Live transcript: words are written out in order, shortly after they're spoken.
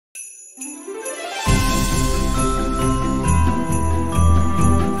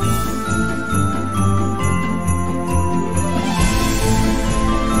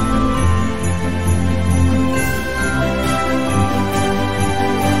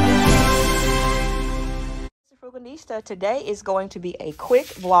Fashionista. Today is going to be a quick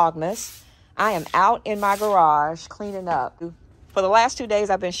Vlogmas. I am out in my garage cleaning up. For the last 2 days,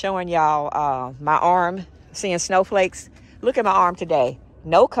 I've been showing y'all my arm, seeing snowflakes. Look at my arm today.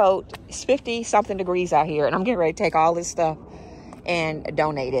 No coat. It's 50-something degrees out here, and I'm getting ready to take all this stuff and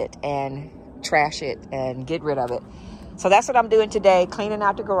donate it and trash it and get rid of it. So that's what I'm doing today, cleaning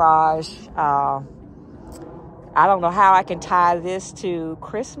out the garage. I don't know how I can tie this to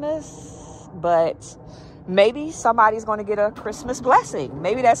Christmas, but maybe somebody's going to get a Christmas blessing.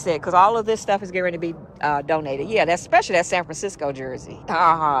 Maybe that's it, because all of this stuff is getting ready to be donated. Yeah, that's especially that San Francisco jersey.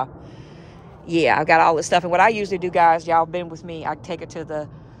 Yeah, I've got all this stuff. And what I usually do, guys, y'all been with me, I take it to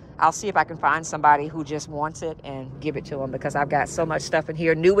I'll see if I can find somebody who just wants it and give it to them, because I've got so much stuff in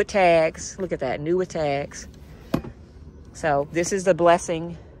here. New with tags. Look at that, new with tags. So this is the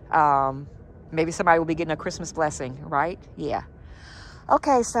blessing. Maybe somebody will be getting a Christmas blessing, right? Yeah.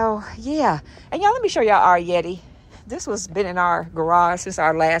 Okay, so yeah. And y'all, let me show y'all our Yeti. This was been in our garage since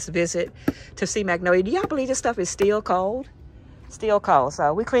our last visit to see Magnolia. Do y'all believe this stuff is still cold? Still cold.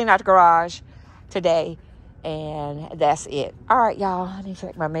 So we cleaned out the garage today, and that's it. All right, y'all, let me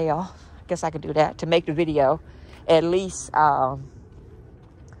check my mail. I guess I could do that to make the video at least 5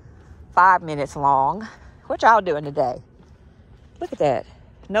 minutes long. What y'all doing today? Look at that.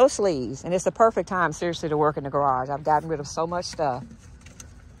 No sleeves. And it's the perfect time, seriously, to work in the garage. I've gotten rid of so much stuff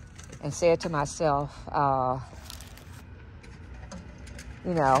and said to myself,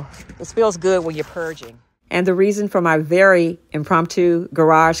 you know, it feels good when you're purging. And the reason for my very impromptu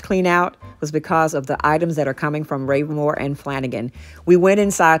garage clean out was because of the items that are coming from Ravenmore and Flanagan. We went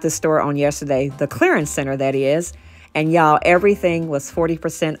inside the store on yesterday, the clearance center that is, and y'all, everything was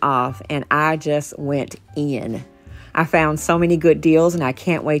 40% off, and I just went in. I found so many good deals, and I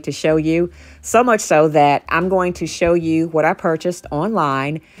can't wait to show you. So much so that I'm going to show you what I purchased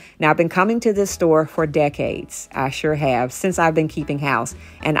online. Now, I've been coming to this store for decades. I sure have, since I've been keeping house.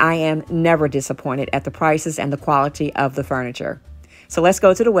 And I am never disappointed at the prices and the quality of the furniture. So let's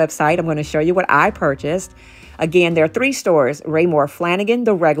go to the website. I'm going to show you what I purchased. Again, there are 3 stores: Raymore Flanagan,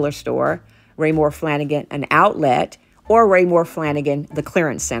 the regular store; Raymore Flanagan, an outlet; or Raymore Flanagan, the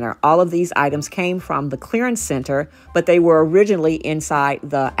clearance center. All of these items came from the clearance center, but they were originally inside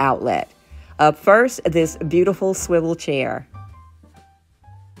the outlet. Up first, this beautiful swivel chair.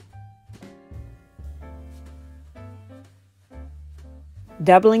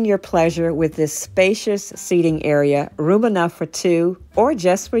 Doubling your pleasure with this spacious seating area, room enough for 2 or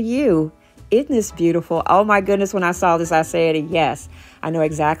just for you. Isn't this beautiful? Oh my goodness, when I saw this, I said, yes, I know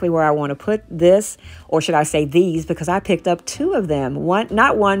exactly where I want to put this, or should I say these, because I picked up 2 of them.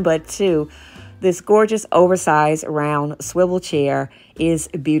 Not one, but 2. This gorgeous oversized round swivel chair is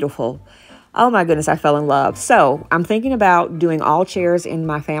beautiful. Oh my goodness, I fell in love. So I'm thinking about doing all chairs in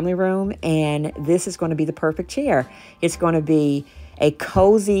my family room, and this is going to be the perfect chair. It's going to be a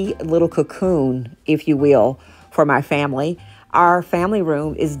cozy little cocoon, if you will, for my family. Our family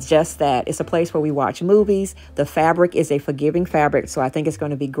room is just that. It's a place where we watch movies. The fabric is a forgiving fabric, so I think it's going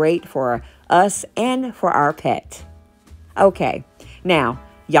to be great for us and for our pet. Okay, now,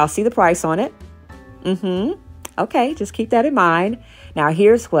 y'all see the price on it? Okay, just keep that in mind. Now,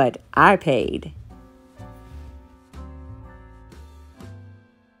 here's what I paid.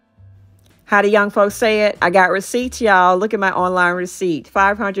 How do young folks say it? I got receipts, y'all. Look at my online receipt.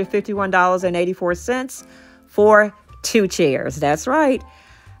 $551.84 for 2 chairs. That's right.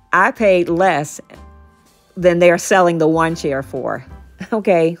 I paid less than they're selling the 1 chair for.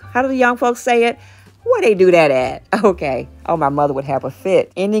 Okay. How do the young folks say it? Where they do that at? Okay. Oh, my mother would have a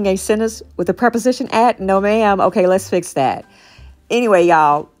fit. Ending a sentence with the preposition at? No, ma'am. Okay, let's fix that. Anyway,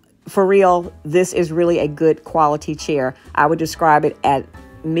 y'all, for real, this is really a good quality chair. I would describe it at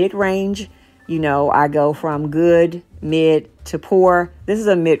mid-range. You know, I go from good, mid to poor. This is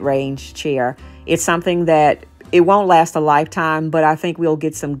a mid-range chair. It's something that it won't last a lifetime, but I think we'll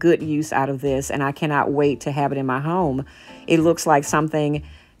get some good use out of this, and I cannot wait to have it in my home. It looks like something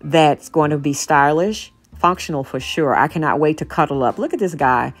that's going to be stylish, functional for sure. I cannot wait to cuddle up. Look at this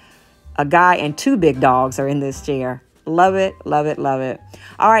guy. A guy and 2 big dogs are in this chair. Love it, love it, love it.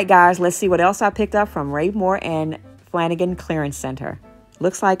 All right, guys, let's see what else I picked up from Raymore and Flanagan Clearance Center.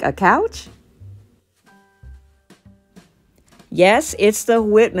 Looks like a couch. Yes, it's the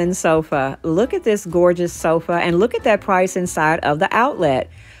Whitman sofa. Look at this gorgeous sofa, and look at that price inside of the outlet.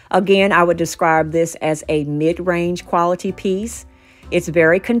 Again, I would describe this as a mid-range quality piece. It's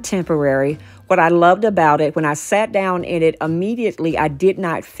very contemporary. What I loved about it, when I sat down in it, immediately I did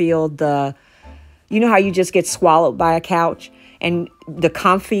not feel you know how you just get swallowed by a couch? And the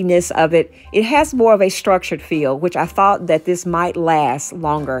comfiness of it, it has more of a structured feel, which I thought that this might last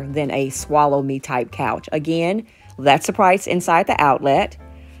longer than a swallow me type couch. Again, That's the price inside the outlet.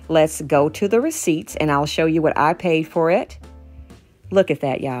 Let's go to the receipts and I'll show you what I paid for it. Look at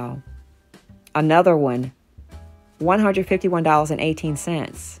that, y'all. Another one,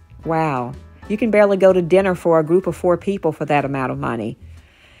 $151.18. Wow. You can barely go to dinner for a group of 4 people for that amount of money.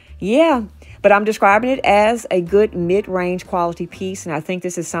 Yeah, but I'm describing it as a good mid-range quality piece, and I think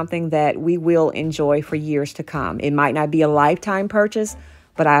this is something that we will enjoy for years to come. It might not be a lifetime purchase,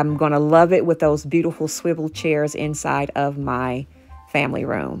 but I'm going to love it with those beautiful swivel chairs inside of my family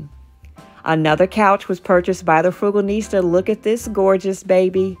room. Another couch was purchased by the Frugalnista. Look at this gorgeous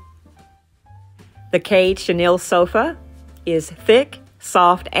baby. The Cade chenille sofa is thick,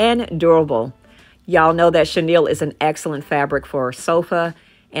 soft, and durable. Y'all know that chenille is an excellent fabric for a sofa,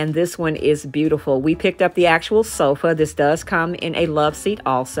 and this one is beautiful. We picked up the actual sofa. This does come in a love seat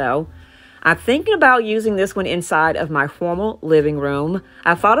also. I'm thinking about using this one inside of my formal living room.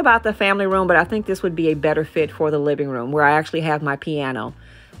 I thought about the family room, but I think this would be a better fit for the living room where I actually have my piano.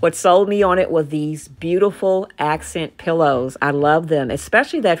 What sold me on it was these beautiful accent pillows. I love them,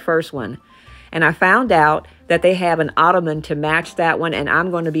 especially that first one. And I found out that they have an ottoman to match that one, and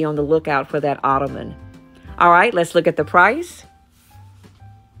I'm going to be on the lookout for that ottoman. All right, let's look at the price.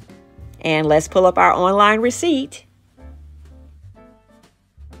 And let's pull up our online receipt.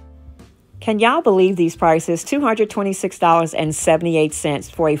 Can y'all believe these prices?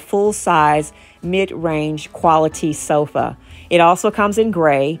 $226.78 for a full-size, mid-range quality sofa. It also comes in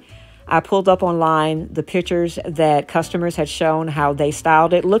gray. I pulled up online the pictures that customers had shown how they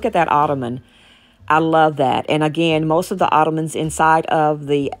styled it. Look at that ottoman. I love that. And again, most of the ottomans inside of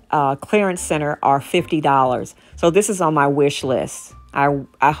the clearance center are $50. So this is on my wish list. I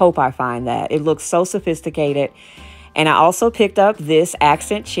hope I find that. It looks so sophisticated. And I also picked up this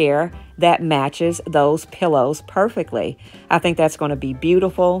accent chair that matches those pillows perfectly. I think that's going to be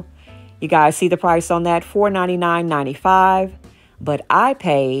beautiful. You guys see the price on that, $499.95. But I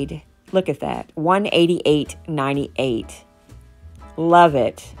paid, look at that, $188.98. Love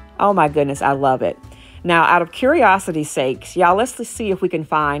it. Oh my goodness, I love it. Now, out of curiosity's sakes, y'all, let's see if we can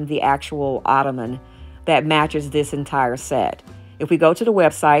find the actual ottoman that matches this entire set. If we go to the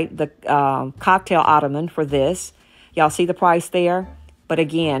website, the cocktail ottoman for this, y'all see the price there? But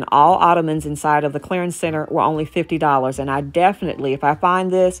again, all ottomans inside of the clearance center were only $50. And I definitely, if I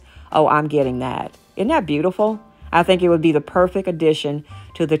find this, oh, I'm getting that. Isn't that beautiful? I think it would be the perfect addition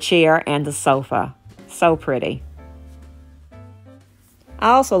to the chair and the sofa. So pretty.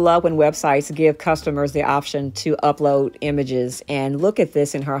 I also love when websites give customers the option to upload images, and look at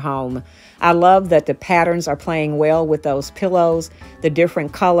this in her home. I love that the patterns are playing well with those pillows, the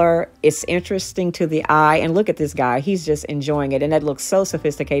different color. It's interesting to the eye, and look at this guy. He's just enjoying it, and that looks so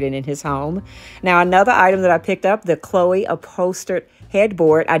sophisticated in his home. Now, another item that I picked up, the Chloe upholstered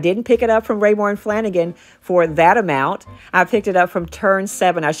headboard. I didn't pick it up from Raymour & Flanigan for that amount. I picked it up from Turn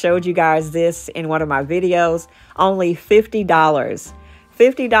 7. I showed you guys this in one of my videos. Only $50.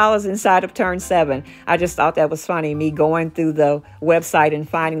 $50 inside of Turn 7. I just thought that was funny, me going through the website and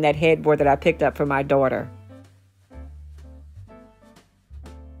finding that headboard that I picked up for my daughter.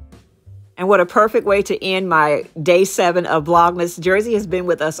 And what a perfect way to end my day 7 of Vlogmas. Jersey has been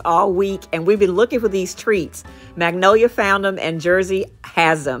with us all week, and we've been looking for these treats. Magnolia found them, and Jersey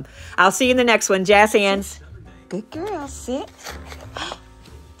has them. I'll see you in the next one. Jazz hands. Good girl, sit.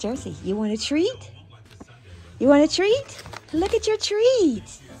 Jersey, you want a treat? You want a treat? Look at your treat.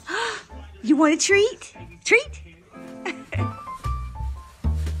 You want a treat? Treat?